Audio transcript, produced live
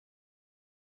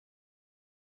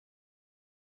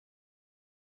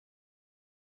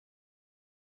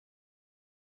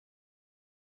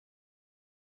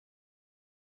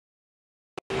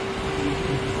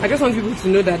I just want people to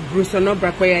know that Bruce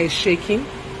Onobrakoya is shaking.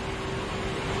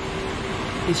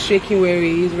 He's shaking where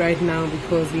he is right now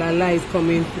because Lala is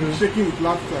coming through. Shaking with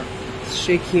laughter.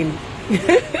 Shaking.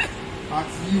 At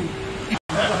you.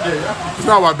 It's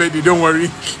not our baby, don't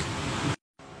worry.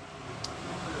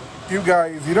 You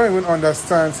guys, you don't even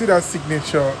understand. See that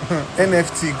signature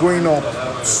NFT going up.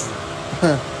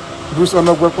 Bruce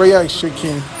Onobrakoya is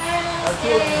shaking.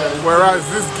 Whereas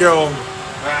this girl.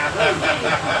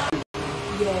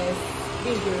 Yes,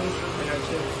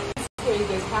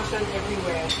 there's passion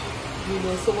everywhere. You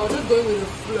know, so we're just going with the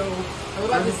flow.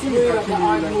 About the spirit of the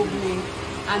art movement,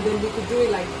 and then we could do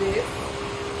it like this.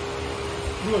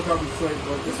 This was how we saw it.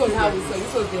 This was how we saw it.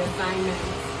 This was the assignment.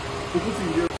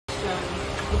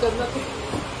 Because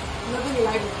nothing in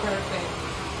life is perfect.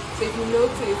 So if you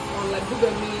notice on like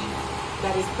Google Me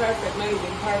that is perfect, not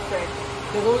even perfect,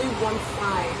 there's only one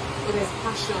side, but there's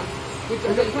passion. Which is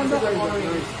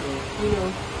orange, you know.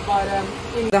 But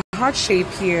in the heart shape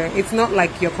here, it's not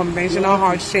like your conventional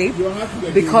heart shape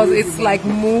because it's like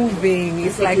moving.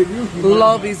 It's like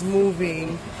love is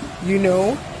moving, you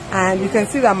know. And you can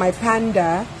see that my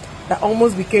panda, that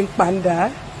almost became panda,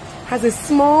 has a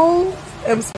small.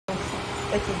 Okay.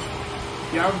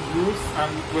 You have Bruce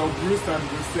and Bruce and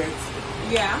Brucette.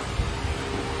 Yeah.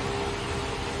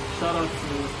 Shout out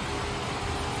to.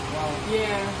 Wow.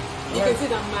 Yeah. You can see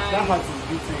that that heart is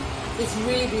beating. It's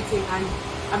really beating, and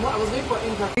I was waiting for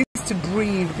him to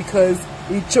breathe because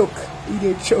he choke. He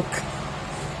did choke.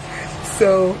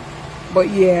 So, but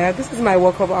yeah, this is my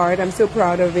work of art. I'm so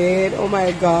proud of it. Oh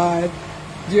my God,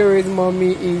 Jerry's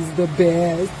mommy is the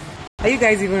best. Are you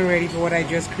guys even ready for what I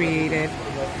just created?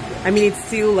 I mean, it's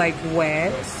still like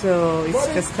wet, so it's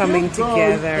just coming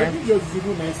together.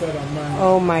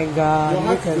 Oh my God,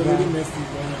 look at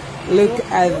that. Look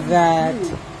at that.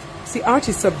 See, art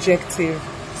is subjective.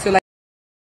 So like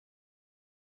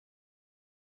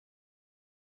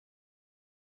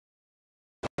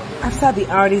after the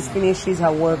artist finishes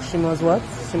her work, she must what?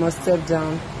 She must step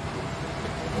down.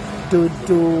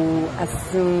 Dodo,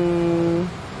 asun,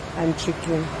 and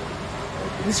chicken.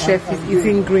 This chef is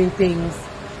eating green things.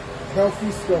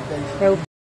 Healthy stuff. Healthy.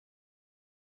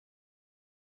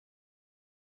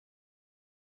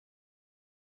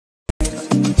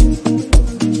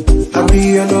 I'll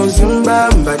be on no Zumba,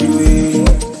 by the way.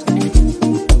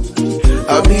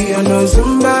 I'll be on no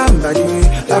Zumba, by the way.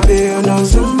 I'll be on no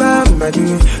Zumba, by the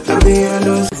way. I'll be on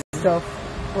no stuff.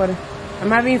 What? I'm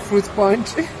having fruit punch.